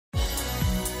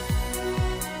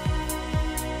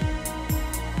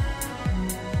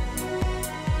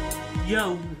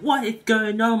Yo, what is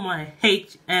going on, my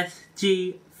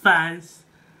HSG fans?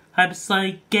 I'm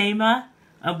Sonic Gamer,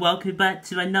 and welcome back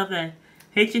to another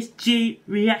HSG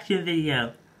reaction video.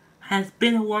 It has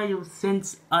been a while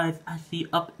since I've actually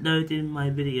uploaded my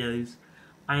videos.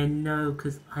 I know,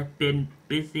 because I've been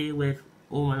busy with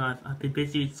all my life. I've been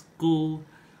busy with school,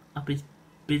 I've been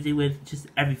busy with just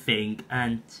everything,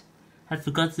 and had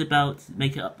forgotten about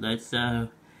making uploads, so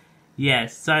yeah,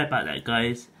 sorry about that,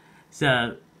 guys.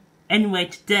 So anyway,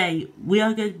 today we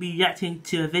are going to be reacting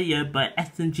to a video by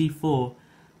SMG4,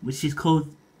 which is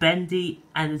called Bendy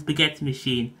and the Spaghetti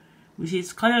Machine, which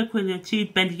is kind of equivalent to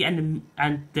Bendy and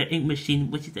the Ink Machine,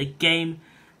 which is a game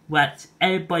that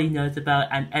everybody knows about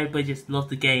and everybody just loves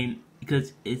the game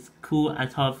because it's cool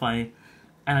and horrifying.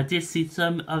 And I did see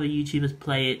some other YouTubers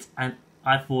play it, and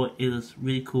I thought it was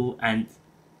really cool and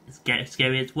it's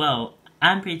scary as well,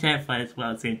 and pretty terrifying as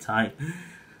well at the same time.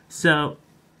 So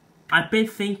I've been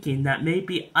thinking that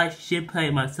maybe I should play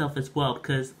it myself as well,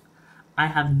 because I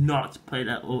have not played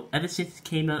that all. Ever since it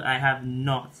came out, I have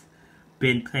not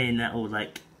been playing that all,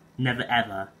 like, never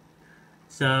ever.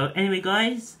 So anyway,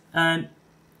 guys, if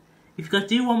you guys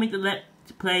do want me to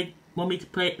play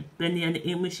Bendy and the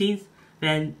Ink Machines,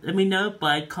 then let me know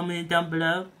by commenting down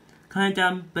below. Comment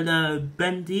down below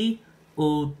Bendy,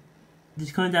 or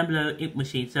just comment down below Ink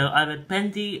Machine. So either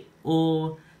Bendy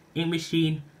or Ink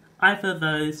Machine, either of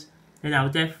those, then I'll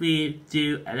definitely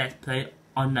do a let's play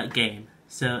on that game.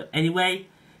 So anyway,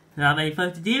 without any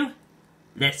further ado,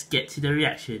 let's get to the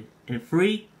reaction. In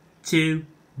 3, 2,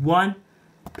 1,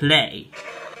 play.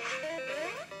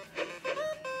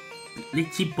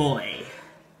 Litty Boy.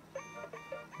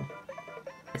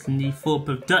 SMG4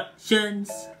 Productions.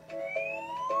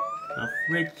 Of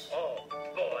Rich. Oh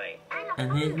boy.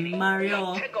 And here's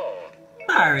Mario.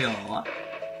 Mario.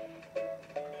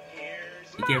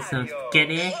 You get some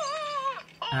spaghetti.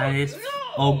 And it's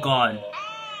all gone.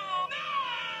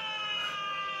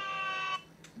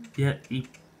 Yeah,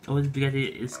 all the spaghetti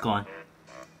is gone.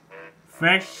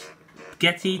 Fresh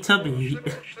spaghetti tubby.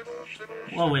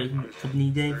 What was company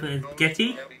name for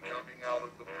spaghetti?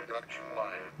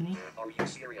 Are you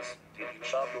serious? Did you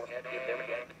shove your head in there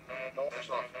again? No, it's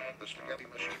not. The spaghetti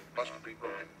machine must be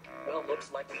broken. Well,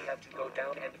 looks like we have to go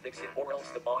down and fix it, or else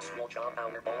the boss will chop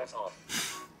our balls off.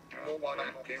 You know what?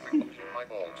 I'm okay with losing my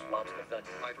balls. What's the fun?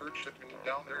 I've heard shit moved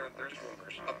down there, and there's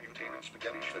rumors of mutated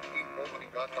spaghetti shit. Ain't nobody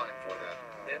got time for that.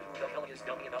 Then who the hell is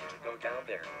dumb enough to go down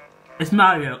there? It's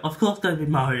Mario. Of course that'll be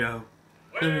Mario.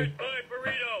 Where's my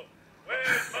burrito?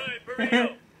 Where's my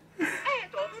burrito?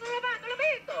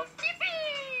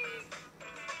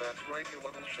 That's right, you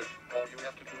little shit. All you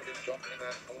have to do is jump in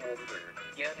that hole over there.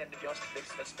 Yeah, and just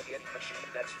fix the spaghetti machine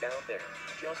that's down there.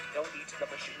 Just don't eat the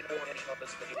machine or any of the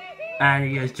spaghetti. And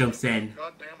he just jumps in.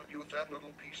 God damn it, you that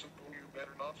little piece of poo, you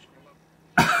better not screw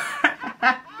up.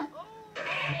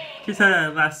 Just had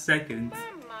that last second.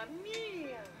 Mamma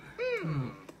mia!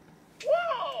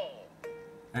 Whoa!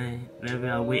 And we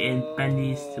are in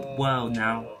Bendy's world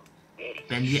now.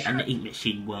 Bendy and the Ink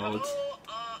Machine world.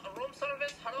 Hello, room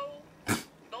service, hello?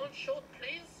 Don't shoot,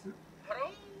 please.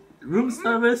 Hello? Room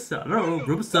service? Hello,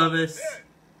 room service.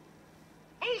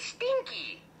 Hey,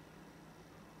 Stinky!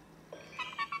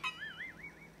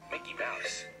 Mickey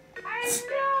Mouse.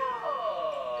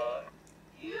 Hello!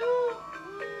 You!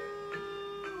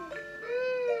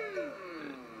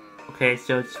 Okay,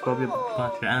 so it's probably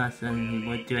about to us, and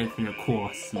we're doing anything, of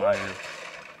course, Mario.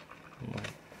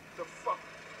 The fuck?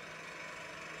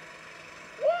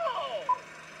 Whoa!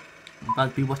 I'm about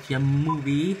to be watching a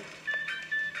movie.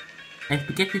 A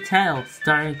Spaghetti Tale,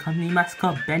 starring company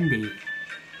mascot Bendy.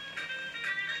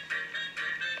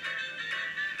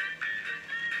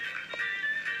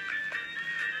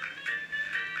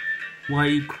 Why are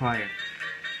you crying?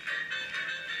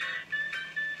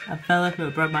 I fell off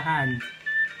and broke my hand.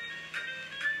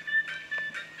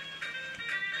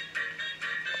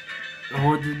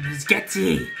 Oh, the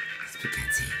spaghetti!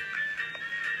 Spaghetti.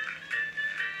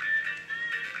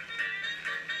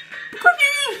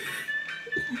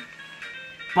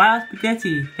 Buy our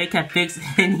spaghetti. They can fix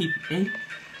anything.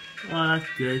 Oh, that's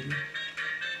good.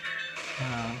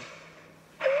 Oh.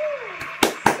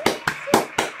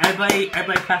 Everybody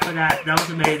clap for that. That was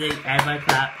amazing. Everybody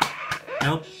clap.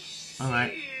 Nope.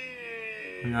 Alright.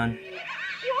 Hang on.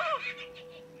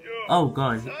 Oh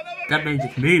god. That man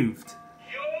just moved.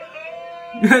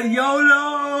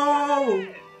 YOLO!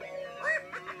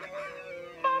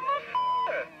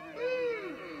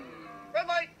 Red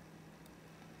light!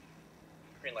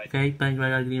 Green light. Okay, bang,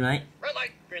 red light, green light. Red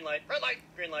light, green light, red light,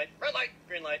 green light, red light,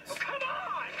 green light. Oh, come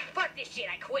on! Fuck this shit,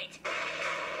 I quit!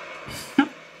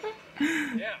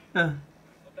 Yeah. Let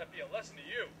that be a lesson to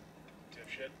you.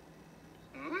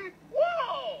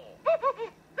 Whoa! Oh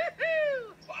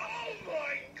my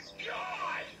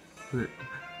god!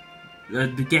 The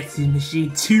spaghetti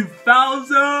machine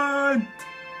 2000!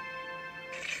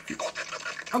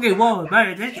 Okay, whoa,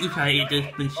 Mario, let's try to eat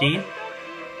this machine.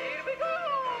 Here we go!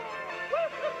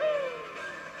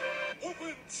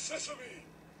 Open sesame.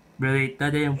 Really,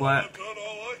 that didn't work. I've done all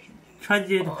I can do. Tried to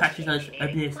do the practice on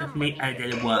opening sesame and it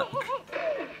didn't work. Hey,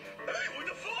 what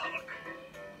the fuck?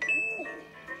 Ooh,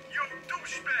 you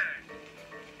douchebag.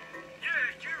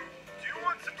 Yeah, you. Do you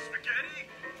want some spaghetti?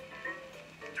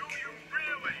 Do you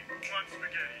really want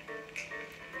spaghetti?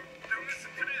 Then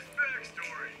listen to this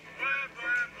backstory. Blah,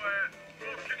 blah, blah.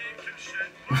 Vulcan shit.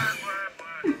 Blah, blah,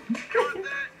 blah. Got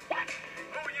that?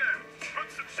 Oh yeah. Put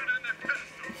some shit on that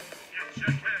pedestal. You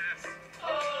jackass.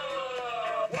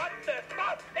 What the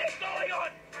fuck is going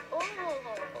on? Oh,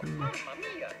 mamma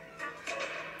mia!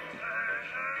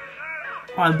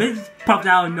 Oh, this just popped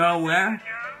out of nowhere.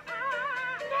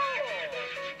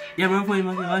 Yeah, run for you,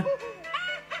 monkey, run.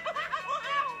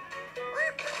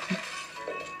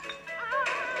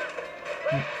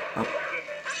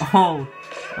 Oh.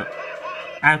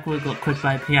 Aqua got crushed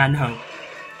by a piano.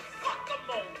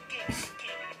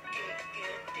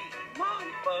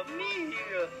 Mamma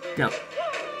mia! Yo.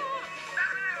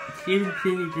 You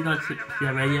did not see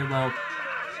the radio, well,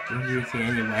 you didn't see it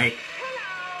anyway.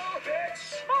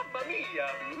 Mamma mia!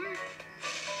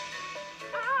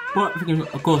 But,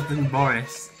 of course, this is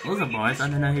Boris. It wasn't Boris, I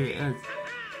don't know who it is.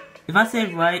 If I say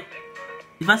it right,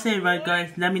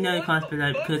 guys, let me know in the comments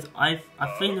below, because I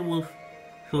think the wolf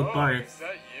called Boris. Is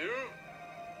that you?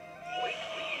 Wake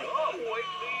me up!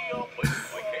 Wake me up! I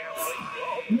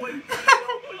can't wake up!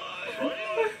 Wake me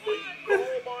up!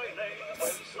 Call my name and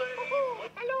say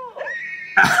hello!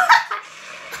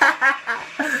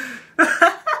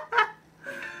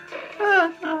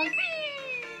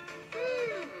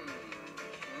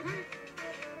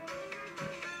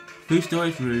 Whose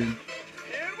storage room?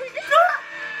 Here we go!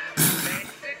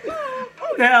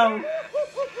 Oh no! I'm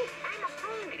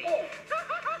hungry!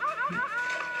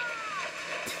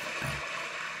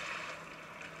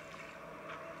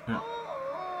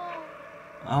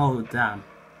 Oh damn.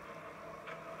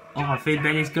 Oh, I think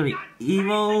Benny's gonna be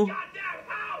evil.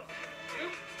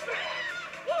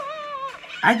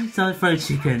 I just saw fried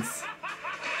chickens.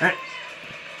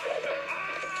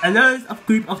 A loads of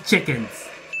group of chickens.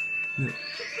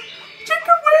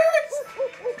 Chicken wings!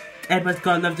 Everybody's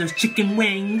gonna love those chicken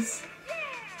wings.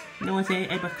 No one saying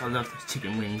everybody's gonna love those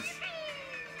chicken wings.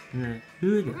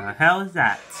 Who the hell is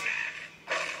that?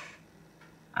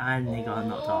 And they got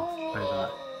knocked off.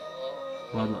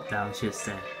 Well, knocked down, should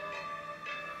say.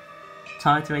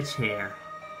 Tied to a chair.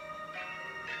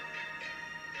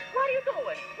 What are you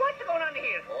doing? What's going on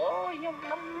here? Oh, you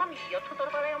mamma mia! Tutto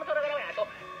veramente.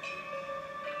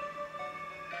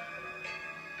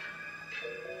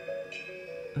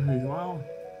 Wow.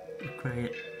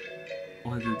 Great.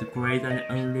 Was it the great and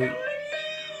only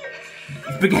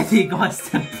spaghetti gods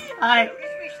to pie?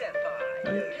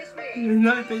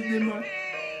 No business more.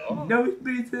 No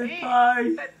business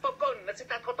pie.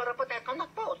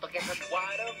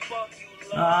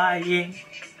 Lying.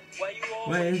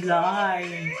 Always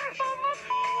lying.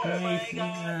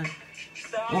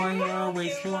 Why you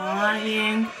always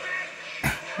lying?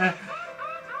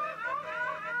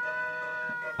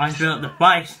 I felt the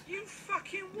fight. You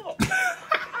fucking what?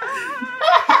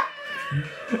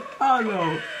 Oh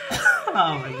no.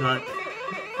 Oh my god.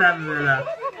 Samuela.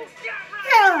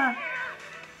 Yeah.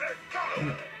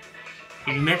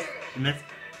 You missed. You missed.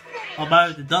 Oh,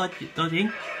 about the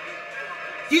dodging.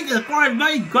 Jesus Christ,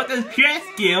 man, you got those chess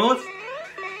skills.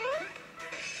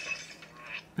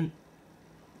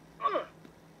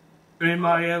 Hey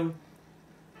Mario.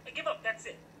 I give up, that's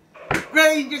it.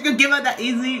 Really? You can give up that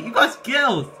easily? You got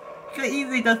skills. You can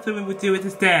easily do something with the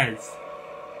stairs.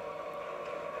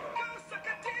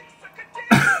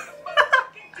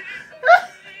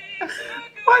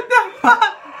 What the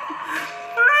fuck?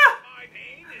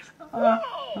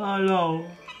 Oh no.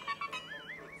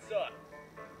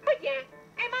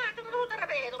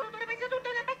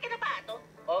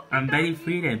 I'm very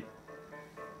freedom.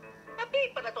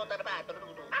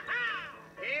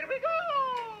 Here we go!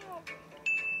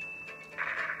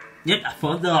 Yep, I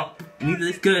followed up. Neither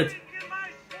is good.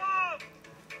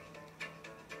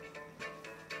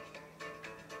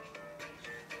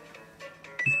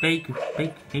 It's bacon.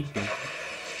 Bacon.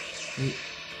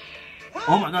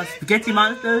 Oh my god, spaghetti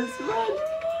monsters! Run!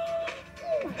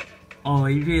 Oh,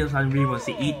 you really wants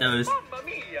to eat those.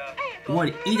 You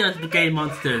want to eat those spaghetti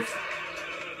monsters.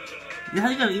 Is that how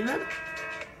you gonna eat them?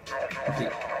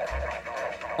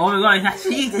 Oh my god, he's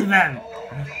actually eating them!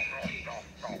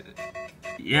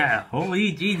 Yeah,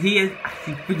 holy jeez, he is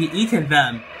actually freaking eating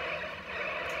them.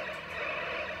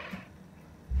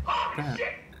 Oh,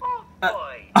 shit. Oh,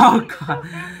 boy. Oh god.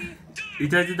 He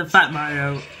does it the Fat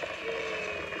Mario.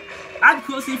 And of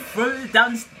course he throws it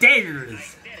down the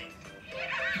stairs.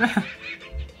 Here we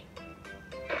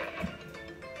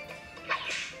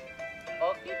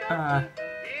go.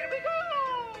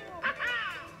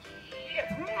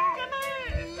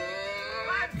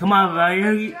 Come on,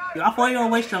 Mario. I thought you were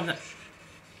wasting on that.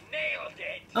 Nailed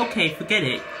it. Okay, forget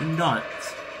it. You're not.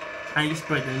 And you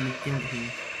spread them again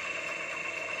here.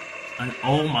 And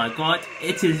oh my god,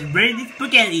 it is raining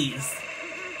spaghettis!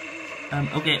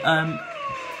 Okay,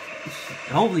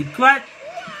 holy crap!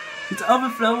 It's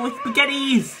overflowing with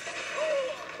spaghettis!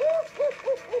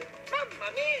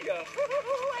 Mamma mia.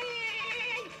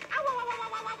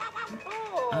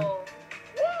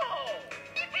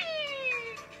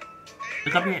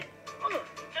 Look up here.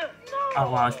 Oh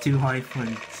wow, it's too high for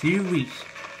him to reach.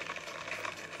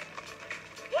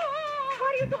 What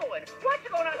are you doing? What's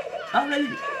going on? Oh,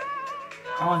 really?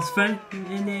 Oh, it's fun.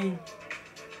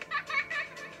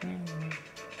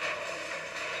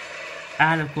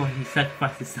 And of course, he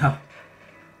sacrificed himself.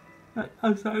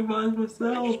 I'm sorry about myself.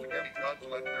 Spaghetti gods,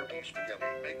 let there be spaghetti.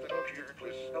 Make them appear,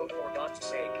 please. Oh, for God's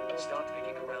sake, stop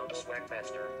picking around, Swag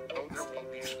Master. Oh, there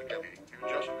won't be spaghetti. You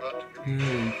just got to be.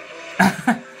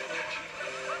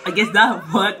 I guess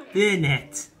that worked, didn't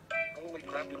it? Holy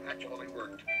crap, it actually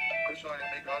worked. Chris, I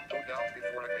may God go down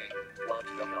before I may. What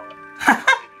the hell?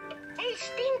 Hey,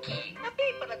 Stinky!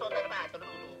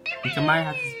 You can might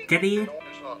have to get you. Film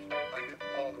is off. I did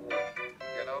all the work.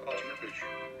 Get out onto your fish.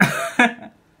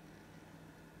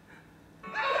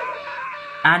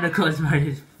 And of course,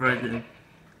 Mario's frozen.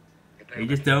 They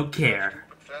just don't care.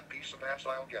 Fat piece of ass,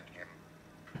 I'll get him.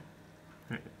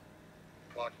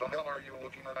 What the hell are you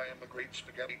looking at? I am the great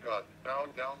spaghetti god. Bow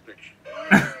down, bitch.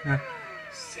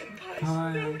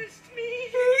 Hi. Noticed me.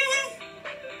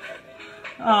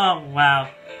 Oh wow.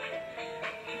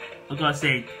 I gotta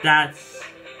say that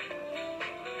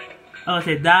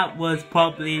was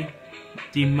probably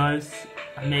the most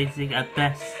amazing and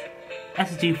best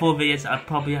HSG 4 videos I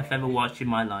probably have ever watched in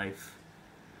my life.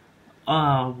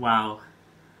 Oh wow.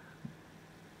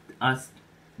 That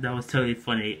was totally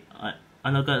funny.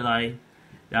 I'm not gonna lie,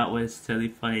 that was totally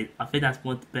funny. I think that's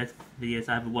one of the best videos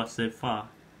I ever watched so far.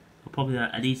 Probably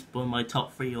at least one of my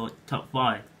top 3 or top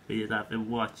 5 videos I've ever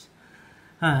watched.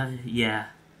 Yeah.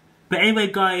 But anyway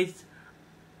guys,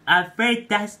 I think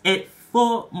that's it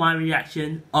for my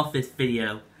reaction of this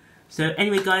video. So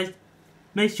anyway guys,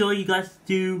 make sure you guys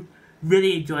do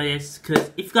really enjoy this,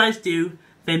 because if you guys do,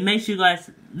 then make sure you guys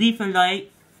leave a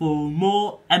like for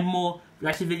more and more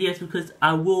reaction videos, because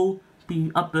I will be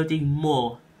uploading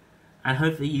more, and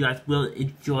hopefully you guys will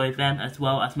enjoy them as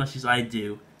well as much as I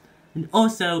do. And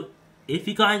also, if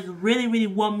you guys really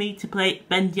want me to play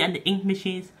Bendy and the Ink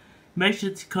Machines, make sure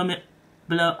to comment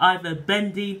below either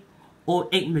Bendy or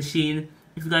Ink Machine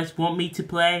if you guys want me to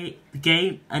play the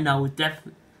game, and I will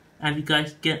definitely, and if you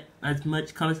guys get as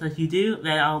much comments as you do,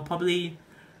 then I'll probably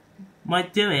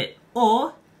might do it.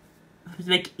 Or to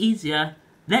make it easier,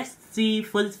 let's see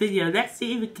for this video, let's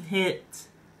see if we can hit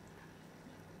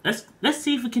let's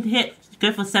see if we can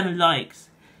go for 7 likes.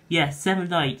 Yeah, 7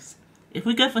 likes. If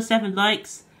we go for 7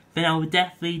 likes, then I will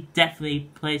definitely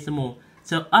play some more.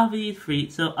 So either these 3,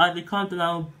 so either comment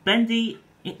below Bendy,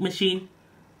 Ink Machine,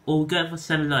 or go for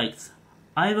 7 likes.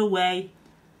 Either way,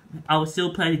 I will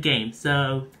still play the game.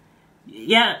 So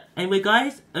yeah, anyway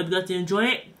guys, I hope you guys did enjoy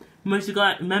it.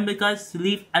 Remember guys to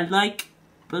leave a like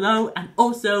below, and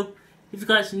also if you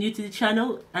guys are new to the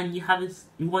channel and you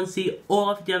want to see all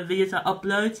of the other videos I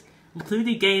upload,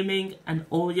 including gaming and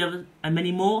all the other and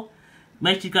many more,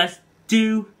 make sure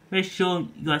you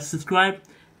guys subscribe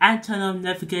and turn on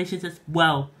notifications as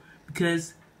well,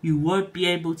 because you won't be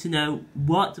able to know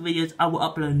what videos I will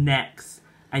upload next,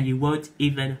 and you won't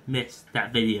even miss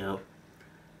that video.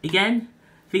 Again,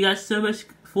 thank you guys so much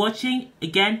for watching.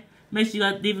 Again, make sure you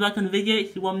guys leave a like on the video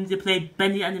if you want me to play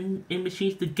Bendy and the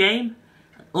Machines the game.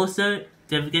 Also,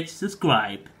 don't forget to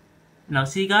subscribe. And I'll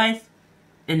see you guys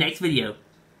in the next video.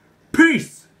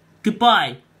 Peace!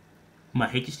 Goodbye, my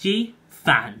HSG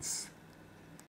fans.